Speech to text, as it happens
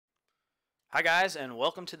Hi guys, and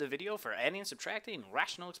welcome to the video for adding and subtracting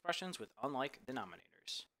rational expressions with unlike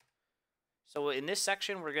denominators. So in this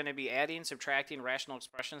section, we're going to be adding and subtracting rational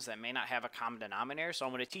expressions that may not have a common denominator. So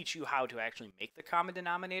I'm going to teach you how to actually make the common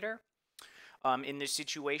denominator in this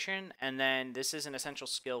situation. And then this is an essential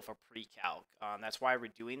skill for pre-calc. That's why we're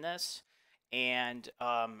doing this. And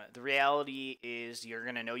the reality is you're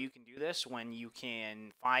going to know you can do this when you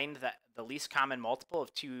can find the least common multiple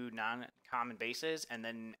of two non-common bases and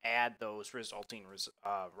then add those resulting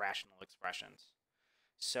rational expressions.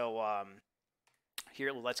 So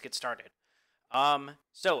here, let's get started.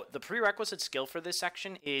 So the prerequisite skill for this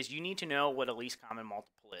section is you need to know what a least common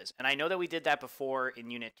multiple is. And I know that we did that before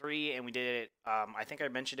in Unit 3, and we did it, I think I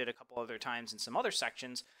mentioned it a couple other times in some other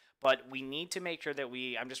sections, but we need to make sure that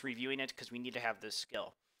I'm just reviewing it because we need to have this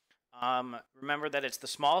skill. Remember that it's the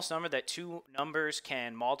smallest number that two numbers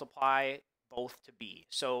can multiply both to be.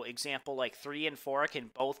 So example, like 3 and 4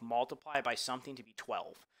 can both multiply by something to be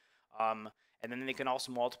 12. And then they can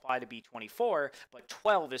also multiply to be 24, but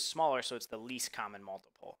 12 is smaller, so it's the least common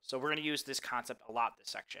multiple. So we're going to use this concept a lot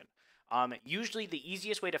this section. Usually the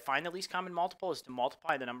easiest way to find the least common multiple is to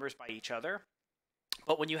multiply the numbers by each other.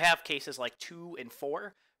 But when you have cases like 2 and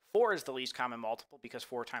 4, 4 is the least common multiple because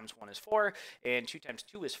 4 times 1 is 4, and 2 times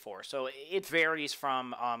 2 is 4. So it varies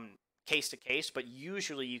from case to case, but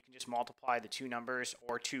usually you can just multiply the two numbers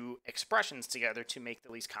or two expressions together to make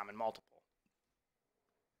the least common multiple.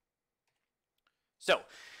 So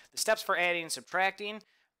the steps for adding and subtracting,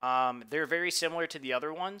 they're very similar to the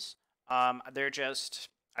other ones. They're just,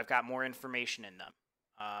 I've got more information in them.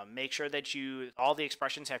 Make sure that all the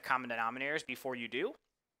expressions have common denominators before you do.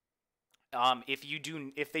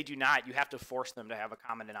 If they do not, you have to force them to have a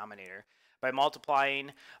common denominator by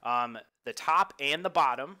multiplying the top and the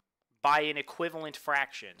bottom by an equivalent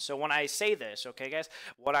fraction. So when I say this, okay guys,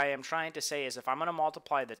 what I am trying to say is if I'm going to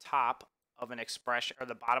multiply the top of an expression or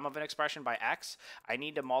the bottom of an expression by x, I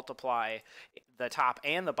need to multiply the top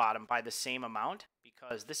and the bottom by the same amount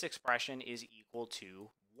because this expression is equal to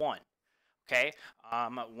 1. Okay,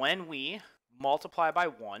 when we multiply by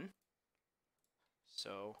 1,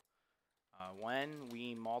 so when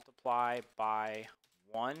we multiply by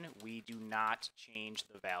 1, we do not change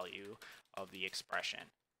the value of the expression.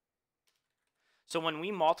 So when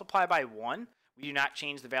we multiply by 1, we do not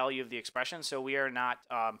change the value of the expression, so we are not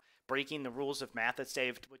breaking the rules of math that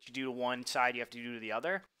say what you do to one side, you have to do to the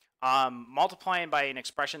other. Multiplying by an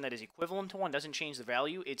expression that is equivalent to 1 doesn't change the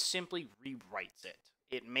value, it simply rewrites it.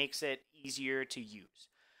 It makes it easier to use.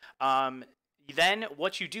 Then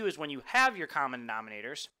what you do is when you have your common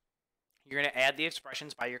denominators, you're going to add the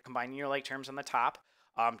expressions by combining your like terms on the top.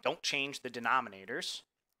 Don't change the denominators.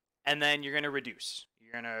 And then you're going to reduce.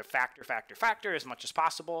 You're going to factor as much as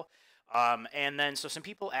possible. And then so some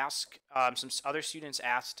people ask, some other students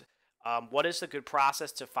asked, what is the good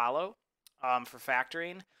process to follow for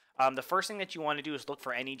factoring? The first thing that you want to do is look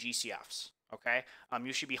for any GCFs. Okay,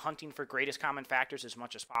 you should be hunting for greatest common factors as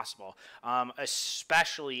much as possible,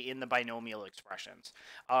 especially in the binomial expressions.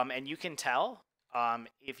 And you can tell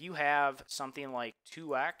if you have something like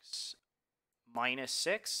 2x minus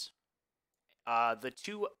 6, the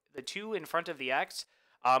two in front of the x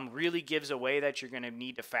really gives away that you're going to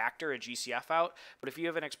need to factor a GCF out. But if you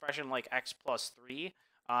have an expression like x plus 3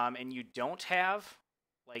 and you don't have,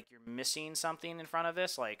 like you're missing something in front of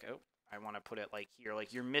this, like, oh, I want to put it like here,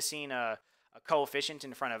 like you're missing a coefficient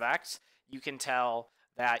in front of x, you can tell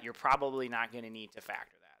that you're probably not going to need to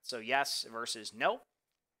factor that. So yes versus no.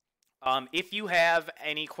 If you have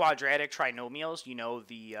any quadratic trinomials, you know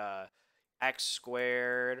the x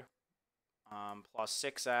squared plus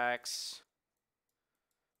 6x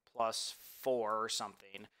plus 4 or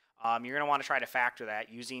something, you're going to want to try to factor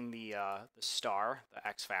that using the star, the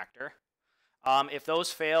x factor. If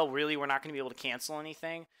those fail, really we're not going to be able to cancel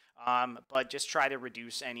anything, but just try to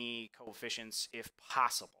reduce any coefficients if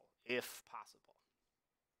possible.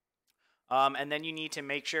 And then you need to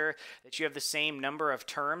make sure that you have the same number of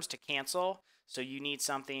terms to cancel. So you need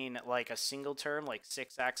something like a single term, like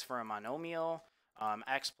 6x for a monomial,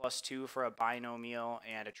 x plus 2 for a binomial,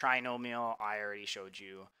 and a trinomial. I already showed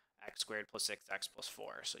you x squared plus 6x plus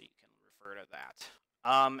 4, so you can refer to that.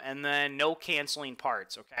 And then no canceling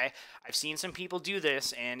parts, okay? I've seen some people do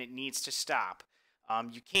this, and it needs to stop.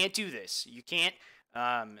 You can't do this. You can't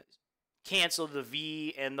cancel the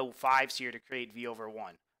v and the 5s here to create v over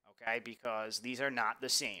 1, okay? Because these are not the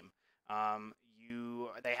same.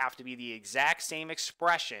 They have to be the exact same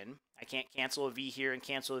expression. I can't cancel a v here and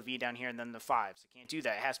cancel a v down here and then the 5s. I can't do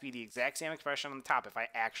that. It has to be the exact same expression on the top if I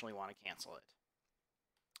actually want to cancel it.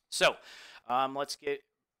 So let's get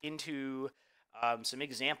into some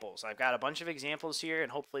examples. I've got a bunch of examples here,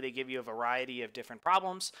 and hopefully they give you a variety of different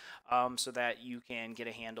problems so that you can get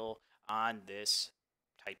a handle on this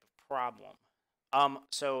type of problem.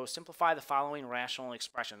 So simplify the following rational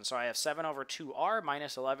expression. So I have 7 over 2r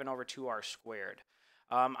minus 11 over 2r squared.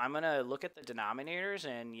 I'm going to look at the denominators,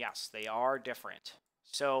 and yes, they are different.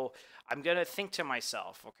 So I'm going to think to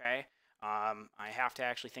myself, okay? I have to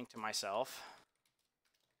actually think to myself,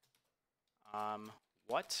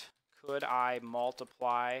 what could I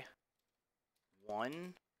multiply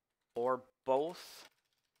one or both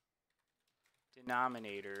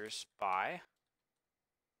denominators by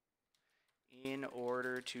in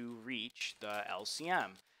order to reach the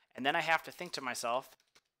LCM? And then I have to think to myself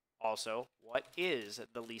also, what is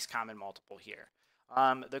the least common multiple here?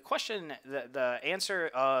 The question, the answer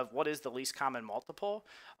of what is the least common multiple,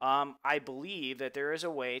 I believe that there is a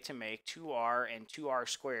way to make 2r and 2r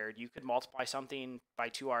squared. You could multiply something by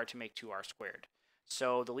 2r to make 2r squared.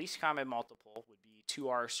 So the least common multiple would be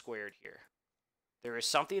 2r squared here. There is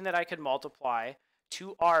something that I could multiply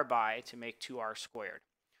 2r by to make 2r squared.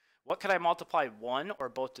 What could I multiply one or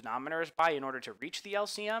both denominators by in order to reach the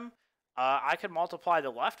LCM? I could multiply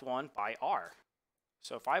the left one by r.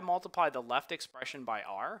 So if I multiply the left expression by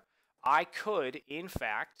r, I could, in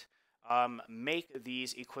fact, make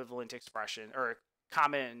these equivalent expressions or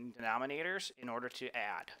common denominators in order to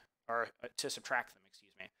add or to subtract them,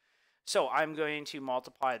 excuse me. So I'm going to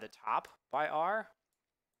multiply the top by r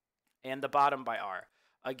and the bottom by r.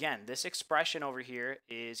 Again, this expression over here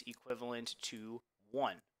is equivalent to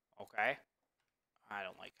 1, okay? I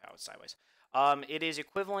don't like how it's sideways. It is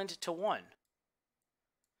equivalent to 1.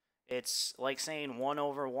 It's like saying 1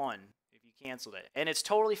 over 1 if you canceled it. And it's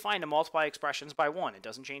totally fine to multiply expressions by 1. It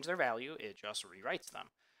doesn't change their value. It just rewrites them.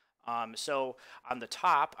 So on the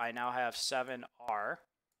top, I now have 7r.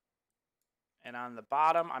 And on the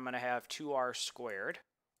bottom, I'm going to have 2r squared.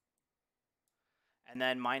 And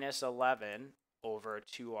then minus 11 over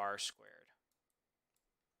 2r squared.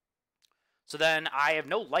 So then I have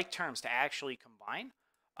no like terms to actually combine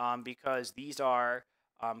because these are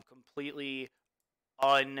completely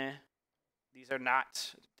these are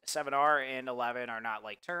not, 7r and 11 are not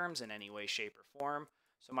like terms in any way, shape, or form.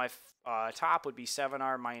 So my top would be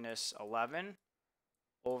 7r minus 11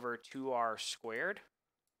 over 2r squared.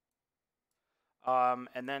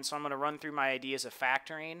 And then so I'm going to run through my ideas of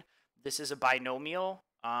factoring. This is a binomial,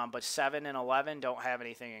 but 7 and 11 don't have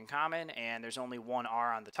anything in common, and there's only one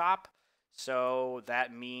r on the top. So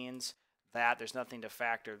that means that there's nothing to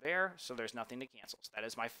factor there, so there's nothing to cancel. So that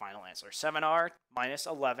is my final answer. 7r minus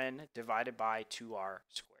 11 divided by 2r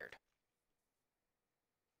squared.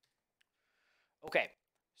 Okay,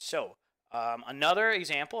 so another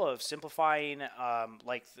example of simplifying,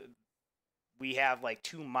 we have like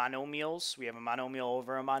two monomials. We have a monomial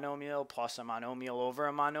over a monomial plus a monomial over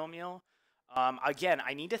a monomial. Again,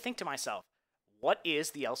 I need to think to myself, what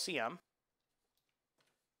is the LCM?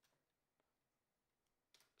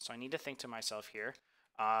 So I need to think to myself here,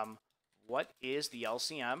 what is the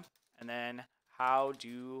LCM? And then how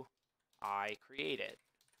do I create it?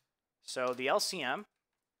 So the LCM,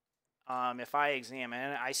 if I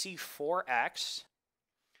examine, I see 4x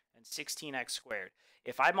and 16x squared.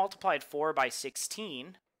 If I multiplied 4 by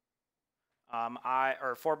 16,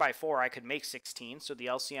 or 4 by 4, I could make 16. So the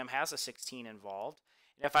LCM has a 16 involved.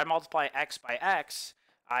 And if I multiply x by x,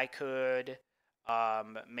 I could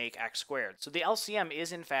make x squared. So the LCM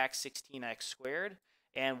is in fact 16x squared.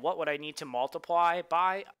 And what would I need to multiply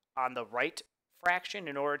by on the right fraction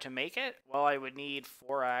in order to make it? Well, I would need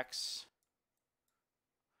 4x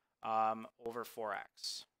over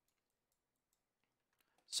 4x.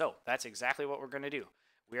 So that's exactly what we're going to do.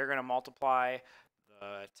 We are going to multiply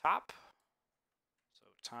the top. So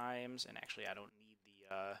times, and actually I don't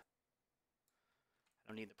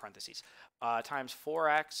need the parentheses. Times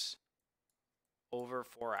 4x over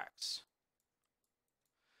 4x.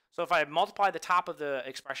 So if I multiply the top of the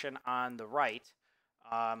expression on the right,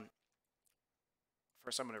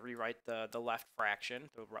 first I'm going to rewrite the left fraction,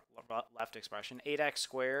 the left expression, 8x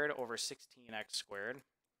squared over 16x squared.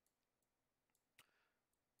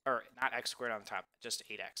 Or not x squared on the top, just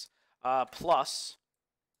 8x. Plus,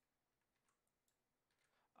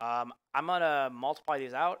 I'm going to multiply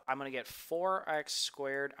these out. I'm going to get 4x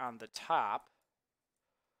squared on the top.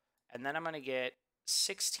 And then I'm going to get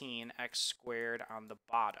 16x squared on the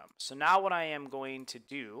bottom. So now what I am going to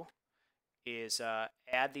do is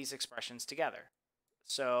add these expressions together.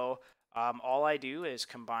 So all I do is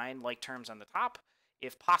combine like terms on the top,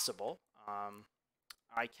 if possible.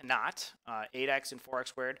 I cannot. 8x and 4x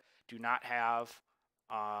squared do not have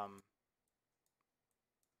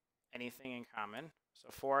anything in common. So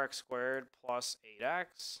 4x squared plus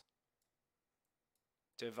 8x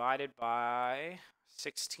divided by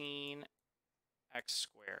 16x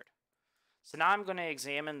squared. So now I'm going to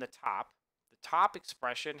examine the top. The top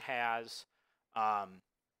expression has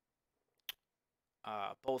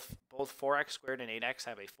both 4x squared and 8x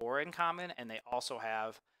have a 4 in common, and they also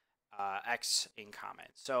have x in common.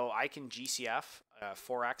 So I can GCF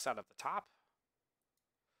 4x out of the top.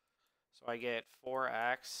 So I get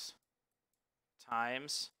 4x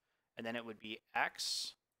times, and then it would be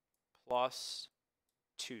x plus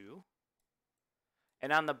 2.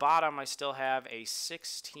 And on the bottom, I still have a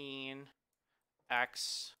 16x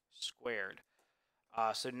squared.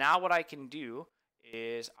 So now what I can do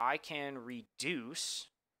is I can reduce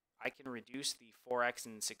the 4x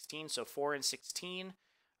and 16. So 4 and 16,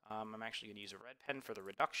 I'm actually going to use a red pen for the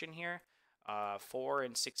reduction here. 4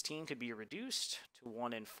 and 16 could be reduced to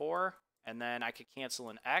 1 and 4. And then I could cancel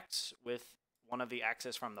an x with one of the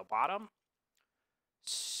x's from the bottom.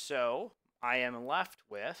 So I am left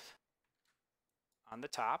with, on the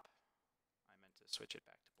top, I meant to switch it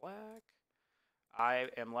back to black. I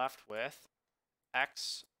am left with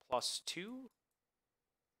x plus 2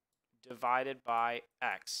 divided by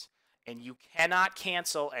x. And you cannot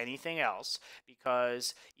cancel anything else,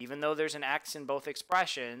 because even though there's an x in both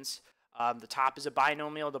expressions, the top is a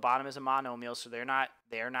binomial, the bottom is a monomial, so they're not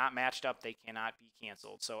matched up. They cannot be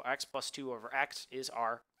canceled. So x plus 2 over x is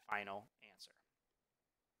our final answer.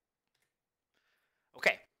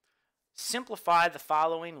 Okay, simplify the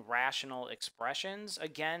following rational expressions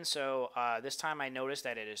again. So this time I noticed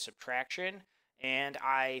that it is subtraction, and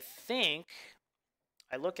I think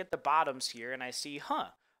I look at the bottoms here and I see,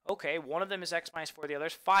 okay, one of them is x minus 4, the other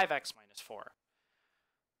is 5x minus 4.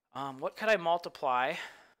 What could I multiply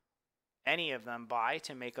any of them by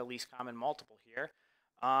to make a least common multiple here?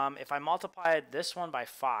 If I multiplied this one by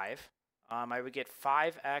 5, I would get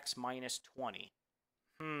 5x minus 20.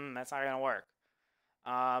 That's not going to work.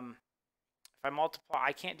 If I multiply,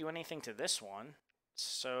 I can't do anything to this one,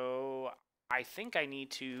 so I think I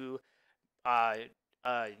need to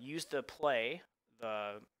use the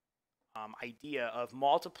idea of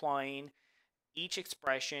multiplying each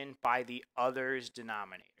expression by the other's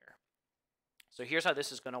denominator. So here's how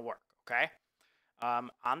this is going to work, okay?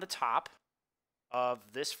 On the top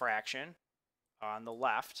of this fraction, on the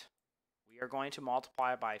left, we are going to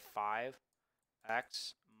multiply by 5x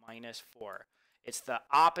minus 4. It's the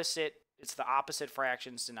opposite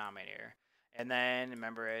fraction's denominator. And then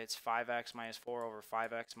remember, it's 5x minus 4 over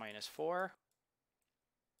 5x minus 4.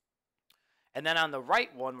 And then on the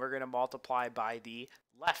right one, we're going to multiply by the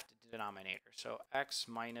left denominator. So x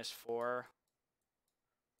minus 4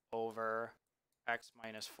 over x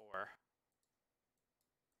minus 4.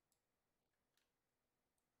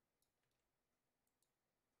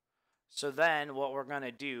 So then what we're going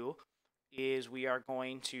to do is we are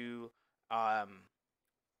going to, we're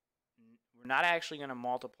not actually going to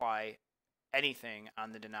multiply anything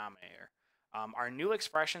on the denominator. Our new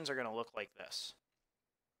expressions are going to look like this.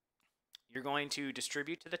 You're going to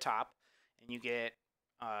distribute to the top, and you get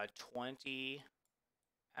 20x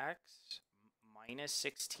minus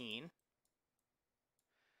 16.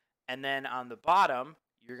 And then on the bottom,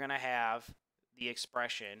 you're going to have the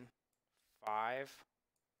expression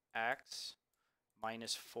 5x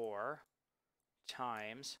minus 4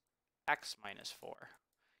 times x minus 4.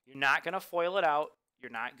 You're not going to FOIL it out.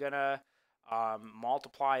 You're not going to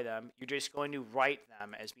multiply them. You're just going to write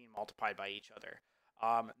them as being multiplied by each other.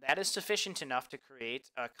 That is sufficient enough to create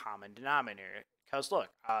a common denominator. Because look,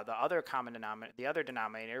 the other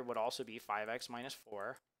denominator would also be 5x minus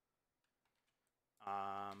 4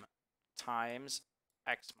 times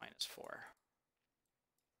x minus 4.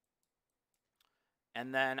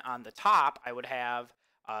 And then on the top, I would have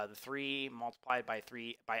the 3 multiplied by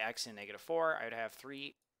x in negative 4. I would have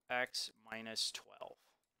 3x minus 12.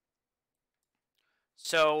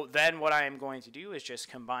 So then what I am going to do is just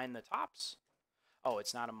combine the tops. Oh,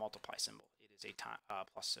 it's not a multiply symbol. It is a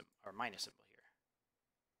plus symbol or minus symbol here.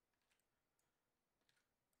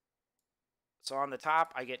 So on the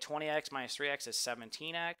top, I get 20x minus 3x is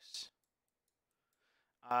 17x.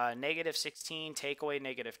 Negative 16, take away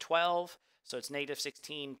negative 12. So it's negative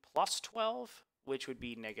 16 plus 12, which would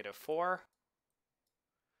be negative 4.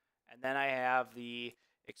 And then I have the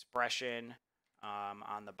expression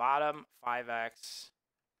on the bottom, 5x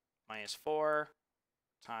minus 4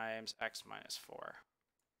 times x minus 4.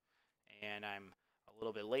 And I'm a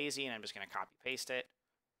little bit lazy, and I'm just going to copy paste it.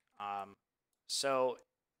 So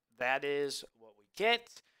that is what we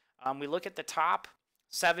get. We look at the top.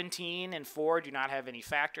 17 and 4 do not have any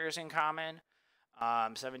factors in common.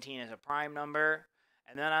 17 is a prime number.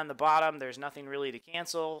 And then on the bottom, there's nothing really to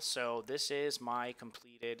cancel, so this is my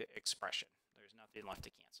completed expression. There's nothing left to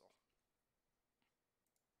cancel.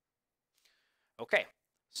 Okay,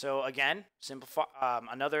 so again, simplify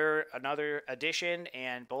another addition,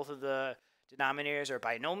 and both of the denominators are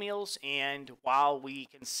binomials, and while we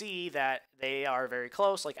can see that they are very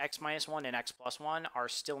close, like x minus 1 and x plus 1 are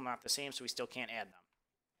still not the same, so we still can't add them.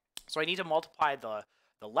 So I need to multiply the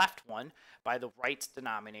left one by the right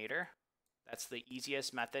denominator. That's the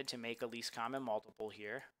easiest method to make a least common multiple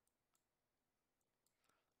here.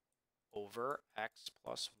 Over x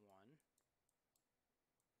plus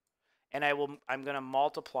 1. And I'm going to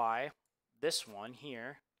multiply this one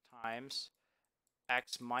here times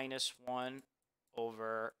x minus 1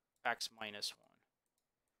 over x minus 1.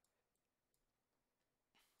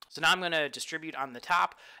 So now I'm going to distribute on the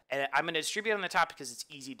top, and I'm going to distribute on the top because it's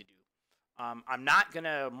easy to do. I'm not going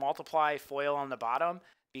to multiply FOIL on the bottom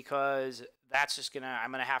because that's just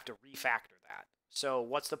I'm going to have to refactor that. So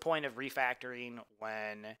what's the point of refactoring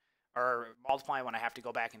or multiplying when I have to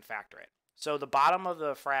go back and factor it? So the bottom of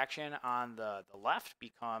the fraction on the left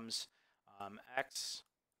becomes x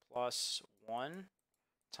plus 1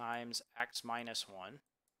 times x minus 1,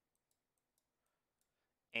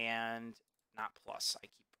 and not plus. I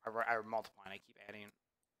multiply and I keep adding.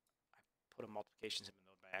 I put a multiplication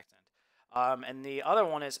symbol by accident. And the other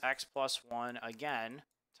one is x plus 1 again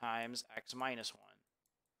times x minus 1.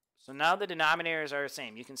 So now the denominators are the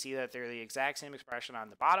same. You can see that they're the exact same expression on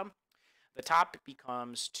the bottom. The top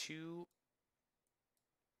becomes 2x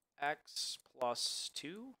plus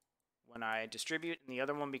 2 when I distribute, and the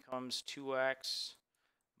other one becomes 2x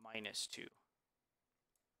minus 2.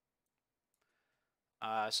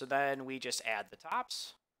 So then we just add the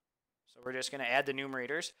tops. So we're just going to add the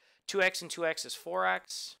numerators. 2x and 2x is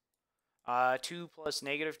 4x. 2 plus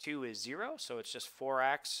negative 2 is 0, so it's just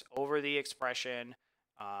 4x over the expression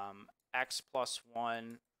x plus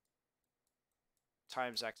 1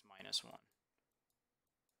 times x minus 1.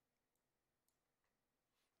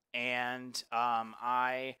 And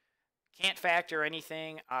I can't factor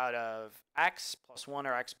anything out of x plus 1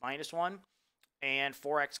 or x minus 1, and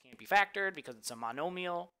 4x can't be factored because it's a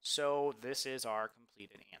monomial, so this is our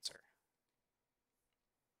completed answer.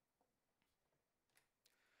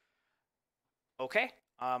 Okay,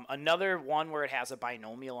 another one where it has a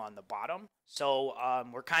binomial on the bottom. So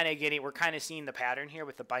we're kind of seeing the pattern here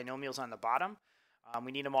with the binomials on the bottom.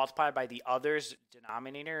 We need to multiply by the other's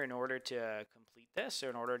denominator in order to complete this, or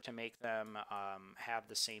in order to make them have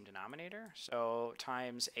the same denominator. So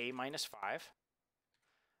times a minus 5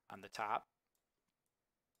 on the top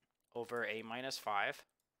over a minus 5.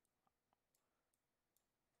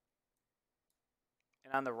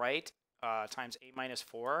 And on the right, times a minus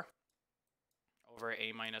 4 over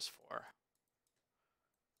a minus 4.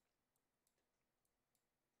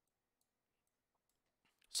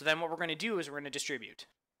 So then what we're going to do is we're going to distribute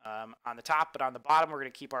on the top, but on the bottom we're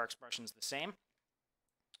going to keep our expressions the same.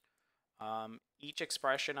 Each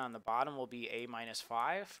expression on the bottom will be a minus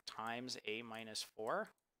 5 times a minus 4.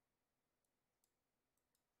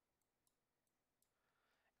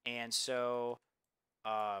 And so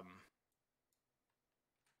I'm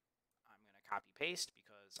going to copy paste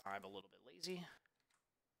because I'm a little bit lazy,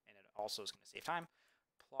 and it also is going to save time.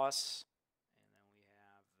 Plus, and then we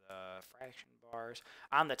have the fraction bars.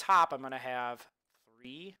 On the top, I'm going to have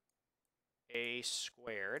 3a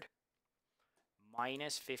squared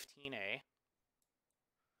minus 15a.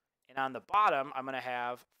 And on the bottom, I'm going to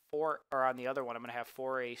have on the other one, I'm going to have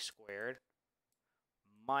 4a squared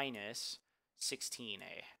minus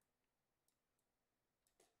 16a.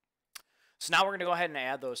 So now we're going to go ahead and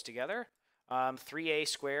add those together. 3a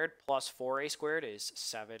squared plus 4a squared is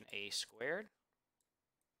 7a squared.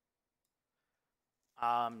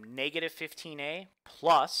 Negative 15a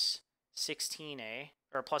plus 16a,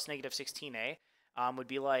 or plus negative 16a, would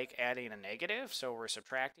be like adding a negative, so we're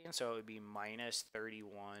subtracting, so it would be minus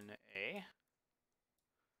 31a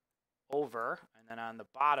over, and then on the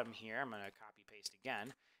bottom here, I'm going to copy paste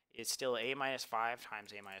again, it's still a minus 5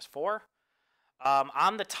 times a minus 4.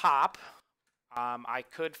 On the top, I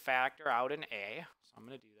could factor out an a, so I'm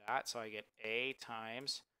going to do that, so I get a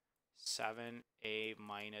times 7a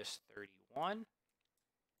minus 31.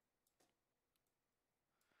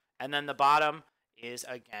 And then the bottom is,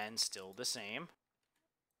 again, still the same.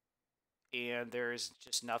 And there's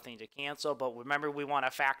just nothing to cancel. But remember, we want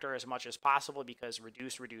to factor as much as possible because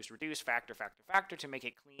reduce, reduce, reduce, factor, factor, factor to make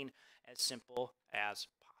it clean, as simple as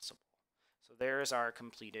possible. So there's our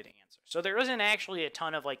completed answer. So there isn't actually a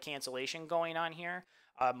ton of like cancellation going on here.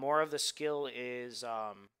 More of the skill is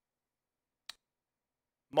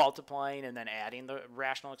multiplying and then adding the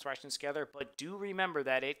rational expressions together. But do remember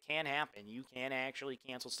that it can happen. You can actually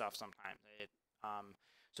cancel stuff sometimes.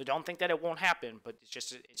 So don't think that it won't happen, but it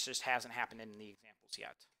just hasn't happened in the examples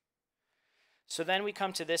yet. So then we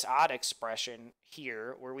come to this odd expression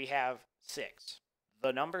here where we have 6.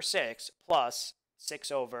 The number 6 plus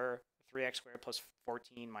 6 over 3x squared plus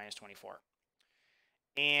 14 minus 24.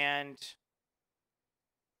 And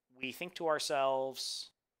we think to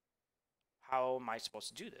ourselves, how am I supposed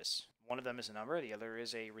to do this? One of them is a number, the other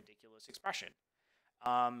is a ridiculous expression.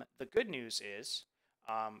 The good news is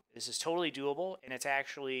this is totally doable, and it's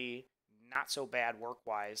actually not so bad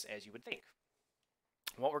work-wise as you would think.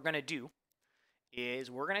 What we're going to do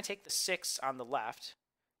is we're going to take the 6 on the left,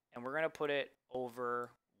 and we're going to put it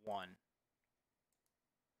over 1.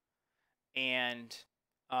 And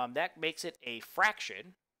that makes it a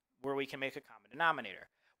fraction where we can make a common denominator.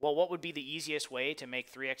 Well, what would be the easiest way to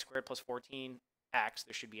make 3x squared plus 14x,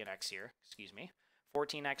 there should be an x here, excuse me,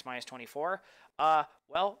 14x minus 24?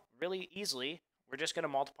 Well, really easily, we're just going to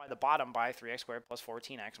multiply the bottom by 3x squared plus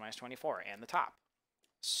 14x minus 24 and the top.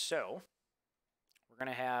 So we're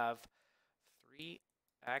going to have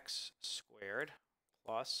 3x squared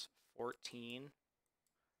plus 14x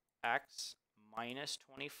minus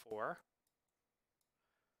 24.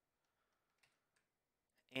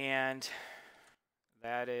 And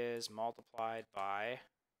that is multiplied by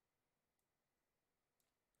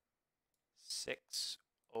 6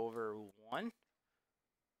 over 1.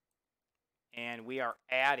 And we are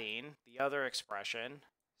adding the other expression,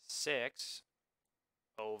 6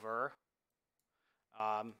 over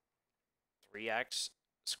 3x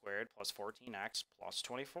squared plus 14x plus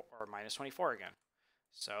 24, or minus 24 again.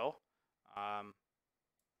 So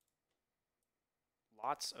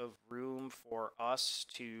lots of room for us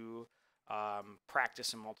to practice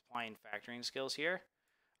some multiplying factoring skills here.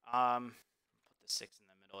 Put the 6 in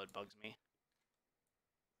the middle, it bugs me.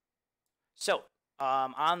 So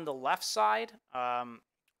on the left side,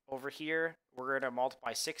 over here, we're going to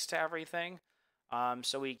multiply 6 to everything.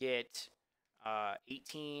 So we get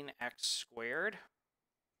 18x squared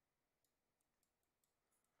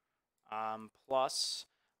plus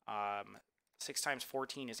 6 times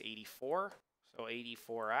 14 is 84. So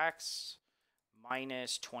 84x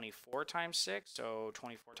minus 24 times 6. So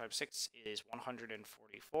 24 times 6 is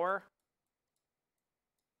 144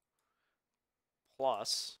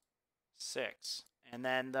 plus 6. And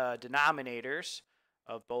then the denominators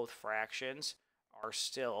of both fractions are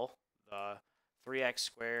still the 3x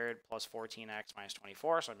squared plus 14x minus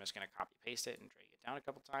 24. So I'm just going to copy paste it and drag it down a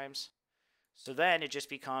couple times. So then it just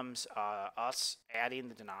becomes us adding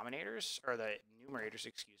the denominators, or the numerators,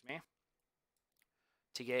 excuse me,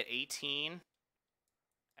 to get 18x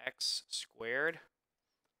squared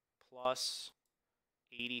plus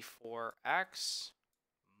 84x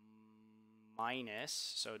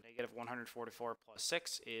minus, so negative 144 plus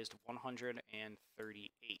 6 is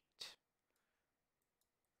 138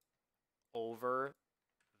 over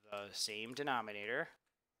the same denominator.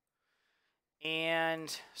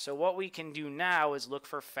 And so what we can do now is look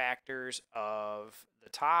for factors of the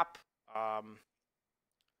top.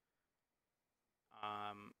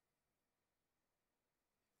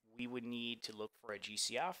 We would need to look for a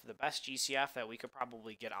GCF. The best GCF that we could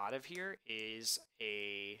probably get out of here is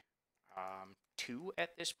a 2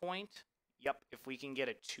 at this point. Yep, if we can get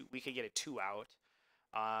a 2, we could get a 2 out.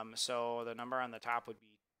 So the number on the top would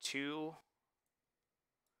be 2.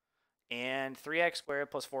 And 3x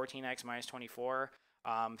squared plus 14x minus 24.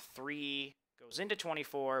 3 goes into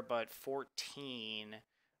 24, but 14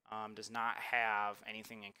 does not have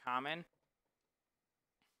anything in common.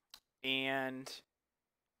 And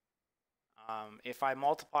if I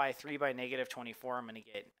multiply 3 by negative 24, I'm going to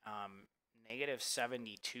get negative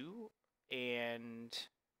 72. And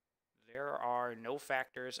there are no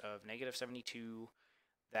factors of negative 72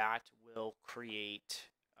 that will create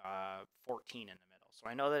 14 in the middle. So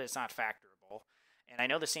I know that it's not factorable. And I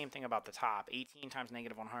know the same thing about the top. 18 times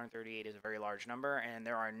negative 138 is a very large number, and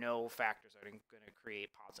there are no factors that are going to create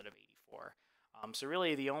positive 84. So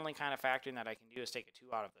really the only kind of factoring that I can do is take a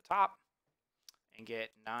 2 out of the top and get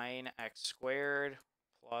 9x squared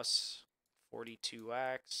plus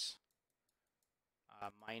 42x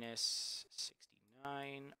minus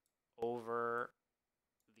 69 over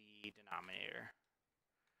the denominator,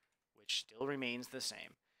 which still remains the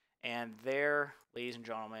same. And there, ladies and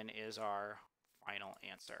gentlemen, is our final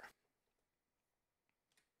answer.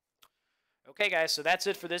 Okay, guys, so that's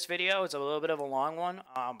it for this video. It's a little bit of a long one,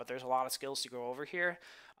 but there's a lot of skills to go over here.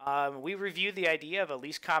 We reviewed the idea of a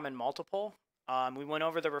least common multiple. We went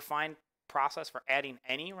over the refined process for adding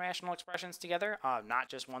any rational expressions together, not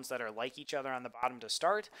just ones that are like each other on the bottom to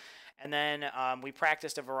start. And then we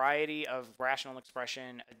practiced a variety of rational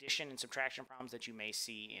expression addition and subtraction problems that you may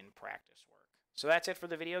see in practice work. So that's it for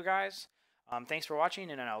the video, guys. Thanks for watching,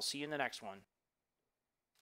 and I'll see you in the next one.